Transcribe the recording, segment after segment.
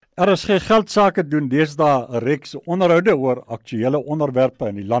RSG Geldsaake doen deesdae 'n reeks onderhoude oor aktuelle onderwerpe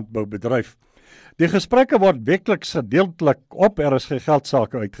in die landboubedryf. Die gesprekke word weekliks gedeeltelik op RSG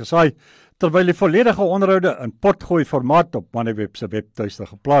Geldsaake uitgesaai, terwyl die volledige onderhoude in potgooi formaat op Moneyweb se webtuiste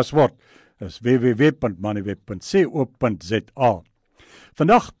geplaas word. Dis www.moneyweb.co.za.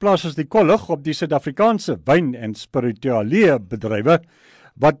 Vandag plaas ons die kollig op die Suid-Afrikaanse wyn- en spiritualieë bedrywe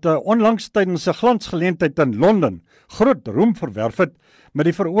wat onlangs tydens 'n glansgeleentheid in Londen groot roem verwerf het met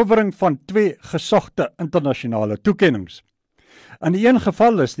die verowering van 2 gesogte internasionale toekennings. In die een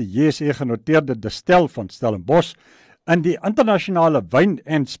geval is die JSE genoteerde Distell van Stellenbosch in die internasionale wyn-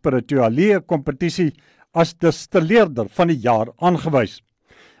 en spiritualieë kompetisie as distilleerder van die jaar aangewys.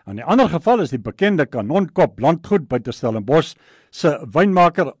 In die ander geval is die bekende Kanonkop-wynlandgoed buite Stellenbosch se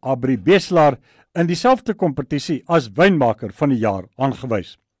wynmaker Abri in dieselfde kompetisie as wynmaker van die jaar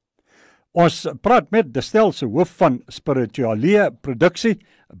aangewys. Ons praat met Distell se hoof van spiritualieë produksie,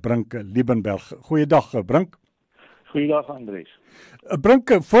 Brink Liebenberg. Goeiedag, Brink. Goeiedag, Andries.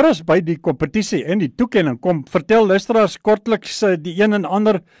 Brink, voor ons by die kompetisie en die toekenning kom, vertel luisteraars kortliks die een en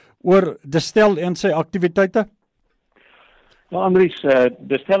ander oor Distell en sy aktiwiteite. Ja, Andries,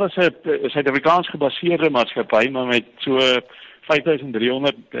 Distell is 'n Suid-Afrikaans gebaseerde maatskappy, maar met so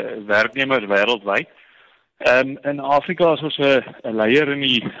 5300 werknemers wêreldwyd. In Afrika is ons 'n leier in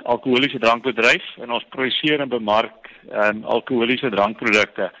die alkoholiese drankbedryf en ons produseer en bemark alkoholiese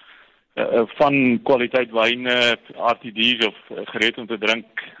drankprodukte van kwaliteit wyne, RTD's of gereed om te drink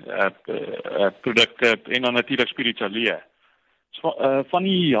produkte en dan natuurlik spiritualieë. Van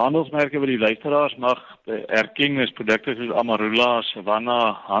die handelsmerke wat die luisteraars mag erken is produkte soos Amarula,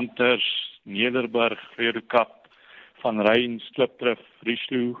 Savannah, Hunters, Nederburg, Vreugdekap, Van Rijn, Kliptrif,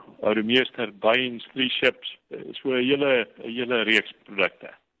 Rieslu, Oudemeester, Bains, Three Ships, so 'n hele reeks produkte.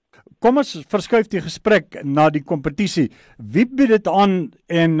 Kom ons verskuif die gesprek na die kompetisie. Wie bied dit aan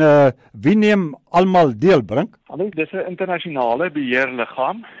en wie neem almal deel, Brink? Dit is 'n internasionale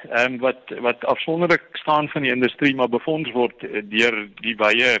beheerliggaam wat afsonderlik staan van die industrie, maar befonds word deur die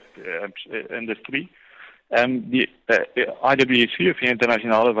wye industrie. Die IWC, of die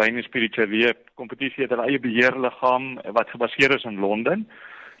internasionale wyn- en spiritualieë kompetisie, het 'n eie beheerliggaam wat gebaseer is in Londen.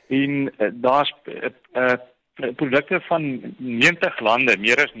 En daar's produkte van 90 lande,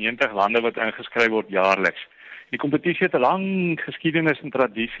 meer as 90 lande wat ingeskryf word jaarliks. Die kompetisie het 'n lang geskiedenis en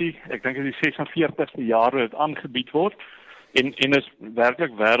tradisie. Ek dink dit is die 46ste jaar wat dit aangebied word en is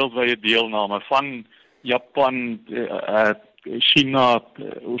werklik wêreldwye deelname van Japan, China,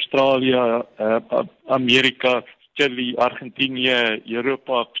 Australië, Amerika, Chili, Argentinië,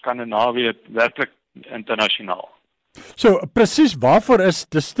 Europa, Skandinawië, werklik internasionaal. So, presies waarvoor is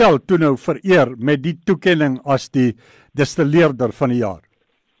Distell toe nou vereer met die toekenning as die distilleerder van die jaar?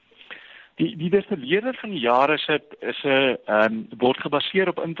 Die distilleerder van die jaar word gebaseer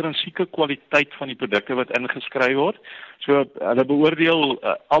op intrinsieke kwaliteit van die produkte wat ingeskryf word. So hulle beoordeel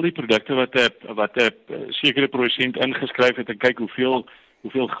al die produkte wat 'n sekere produsent ingeskryf het en kyk hoeveel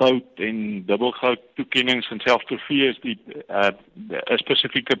goud en dubbelgoud toekennings en selfs trofees die 'n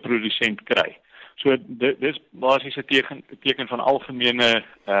spesifieke produsent kry. So dis basies 'n teken van algemene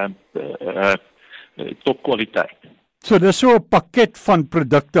topkwaliteit. So dis so 'n pakket van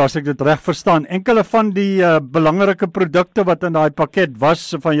produkte, as ek dit reg verstaan. Enkele van die belangrike produkte wat in daai pakket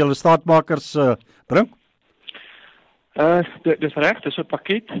was van julle staatmakers Brink? Dis reg, dis 'n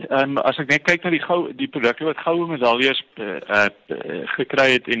pakket. As ek net kyk na die produkte wat goue medaljes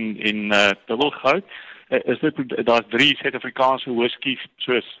gekry het in dubbelgoud, daar's 3 Suid-Afrikaanse whiskies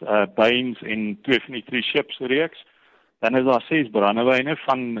soos Bains en 2 van die Three Ships reeks. Dan is daar 6 brandewyne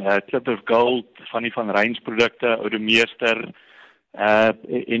van Kliptrif Gold, van die Van Rijn produkte, Oudemeester,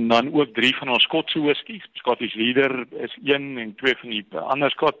 en dan ook 3 van ons Skotse whiskies. Scottish Leader is 1 en 2 van die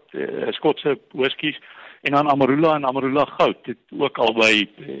ander Skotse whiskies. En dan Amarula en Amarula Goud het ook albei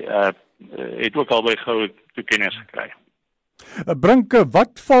goue toekennings gekry. Brink,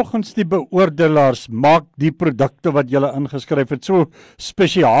 wat volgens die beoordelaars maak die produkte wat julle ingeskryf het so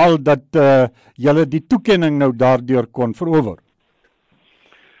spesiaal dat julle die toekenning nou daardeur kon verower?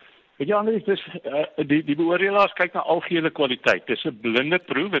 Weet jy, Andries, die beoordelaars kyk na algehele kwaliteit. Dis 'n blinde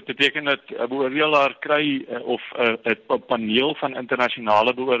proef. Dit beteken dat 'n beoordelaar kry of 'n paneel van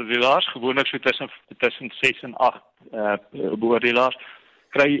internasionale beoordelaars, gewoonlik so tussen 6 en 8 beoordelaars,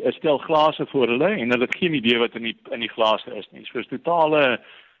 kry 'n stel glase voor hulle en hulle het geen idee wat in die glase is nie. So is totale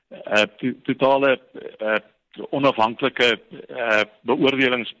onafhanklike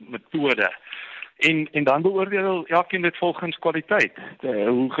beoordelingsmetode. En dan beoordeel elkeen dit volgens kwaliteit.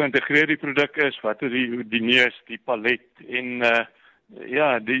 Hoe geïntegreer die produk is, wat is die neus, die palet en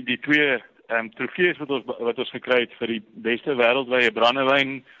die 2 trofees wat ons gekry het vir die beste wêreldwye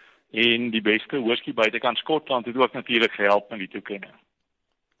brandewyn en die beste whisky buitekant Skotland het ook natuurlik gehelp met die toekenning.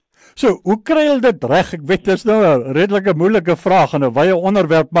 So, hoe kry hulle dit reg? Ek weet, dit is nou 'n redelike moeilike vraag en 'n wye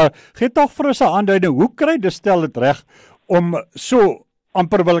onderwerp, maar gee tog vir ons 'n aanduiding, hoe kry Distell dit reg om so,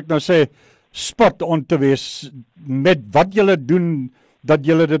 amper wil ek nou sê, spot on te wees met wat julle doen, dat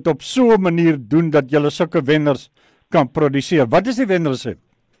julle dit op so 'n manier doen, dat julle sulke wenners kan produseer? Wat is die wenresep?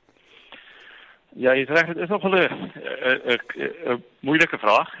 Ja, jy is reg, dit is nog 'n moeilike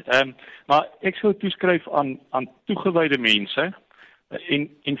vraag. Maar ek sou toeskryf aan toegewyde mense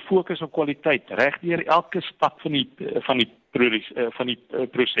en fokus op kwaliteit reg deur elke stap van die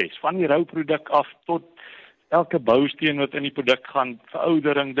proses, van die rouproduk af tot elke bousteen wat in die produk gaan,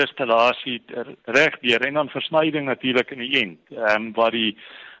 veroudering, distillasie reg deur en dan versnyding natuurlik in die end, waar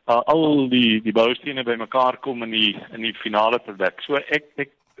al die boustene bymekaar kom in die finale produk. So ek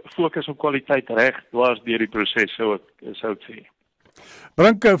fokus op kwaliteit reg dwars deur die proses, sou ek sê.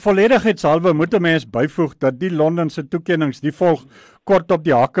 Brink, volledigheidshalwe moet 'n mens byvoeg dat die Londense toekennings, die volg kort op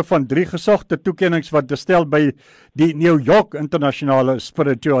die hakke van 3 gesogte toekennings wat Distell by die New York internasionale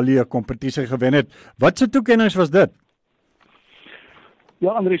spiritualieë kompetisie gewen het. Wat se toekennings was dit? Ja,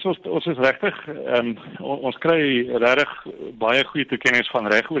 Andries, ons is regtig, ons kry regtig baie goeie toekennings van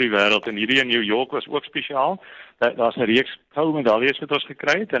reg oor die wêreld en hierdie in New York was ook spesiaal. Daar's 'n reeks goue medaljes wat ons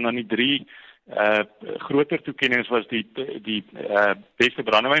gekry het en dan die 3 groter toekennings was die beste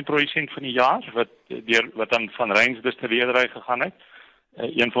brandewynprodusent van die jaar wat dan van Reyns distilleerdery gegaan het,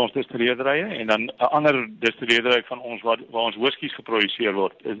 een van ons distilleerderye, en dan 'n ander distilleerdery van ons waar ons whiskies geproduseer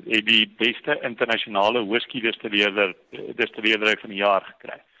word, het die beste internasionale whisky distilleerdery van die jaar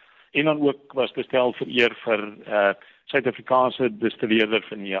gekry. En dan ook was Distell vereer vir Suid-Afrikaanse distilleerder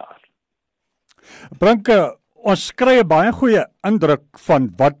van die jaar. Brink, ons kry 'n baie goeie indruk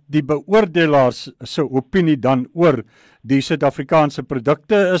van wat die beoordelaars se opinie dan oor die Suid-Afrikaanse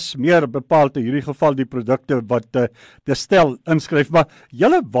produkte is, meer bepaald in hierdie geval die produkte wat Distell inskryf, maar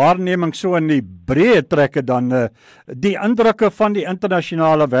julle waarneming so in die breë trekke dan die indrukke van die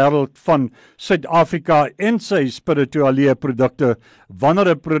internasionale wêreld van Suid-Afrika en sy spiritualieë produkte, wanneer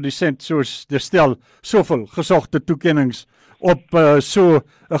 'n produsent soos Distell soveel gesogte toekennings op so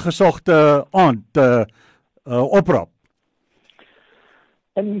 'n gesogte aand oprap.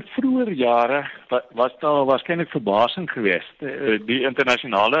 In vroeër jare was daar waarskynlik verbasing geweest. Die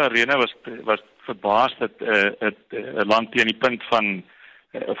internasionale arena was verbaas dat 'n land teen die punt van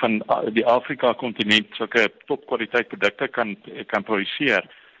die Afrika kontinent sulke topkwaliteit produkte kan produseer.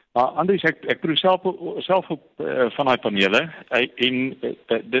 Maar Andries, ek proe self op van daai panele en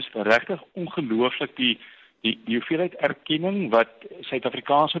dis regtig ongelooflik die hoeveelheid erkenning wat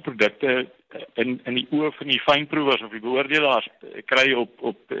Suid-Afrikaanse produkte in die oë van die fynproewers of die beoordelaars kry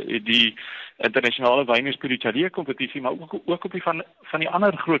op die internasionale wyn en spiritualieë kompetisie, maar ook op die van die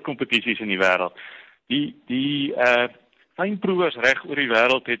ander groot kompetisies in die wêreld. Die fynproewers reg oor die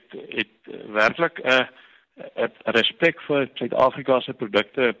wêreld het werklik 'n respek vir Suid-Afrika se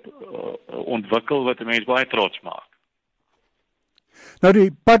produkte ontwikkel wat 'n mens baie trots maak. Nou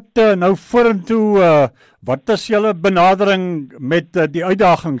die pad nou vorentoe, wat is julle benadering met die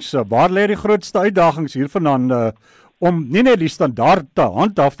uitdagings? Waar lê die grootste uitdagings hiervandaan om nie net die standaard te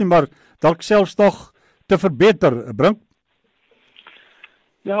handhaaf nie, maar dalk selfs nog te verbeter, Brink?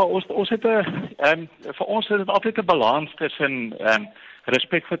 Ja, ons het vir ons is dit altyd 'n balans tussen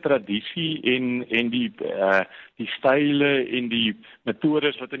respek vir tradisie en die style en die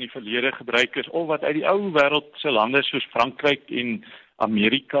metodes wat in die verlede gebruik is of wat uit die ou wêreld se lande soos Frankryk en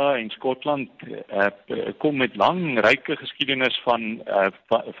Amerika en Skotland kom met lang ryke geskiedenis van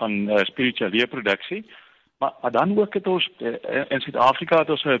spiritualieë produksie. Maar dan ook het ons in Suid-Afrika het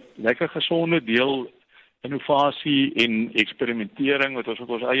ons 'n lekker gesonde deel innovasie en eksperimentering wat ons op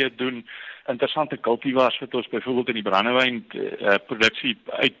ons eie doen, interessante cultivars wat ons byvoorbeeld in die brandewyn produksie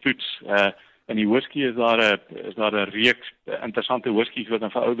uittoets. In die whisky is daar 'n reeks interessante whiskies wat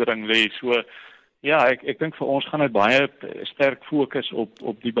in veroudering lê. So ja, ek dink vir ons gaan dit baie sterk fokus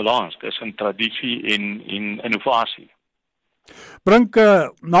op die balans tussen tradisie en innovasie. Brink,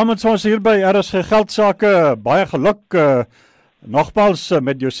 namens ons hier by RSG Geldsaake, baie geluk nogmaals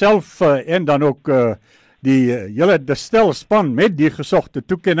met jouself en dan ook die hele Distell span met die gesogte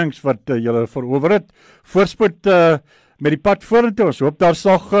toekennings wat julle verower het. Voorspoed met die pad vorentoe. Ons hoop daar's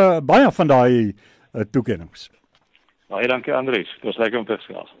nog baie van daai toekennings. Baie dankie Andries. Dit was lekker om te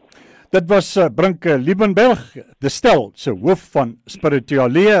gesels. Dit was Brink Liebenberg, Distell se hoof van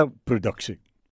spiritualieë produksie.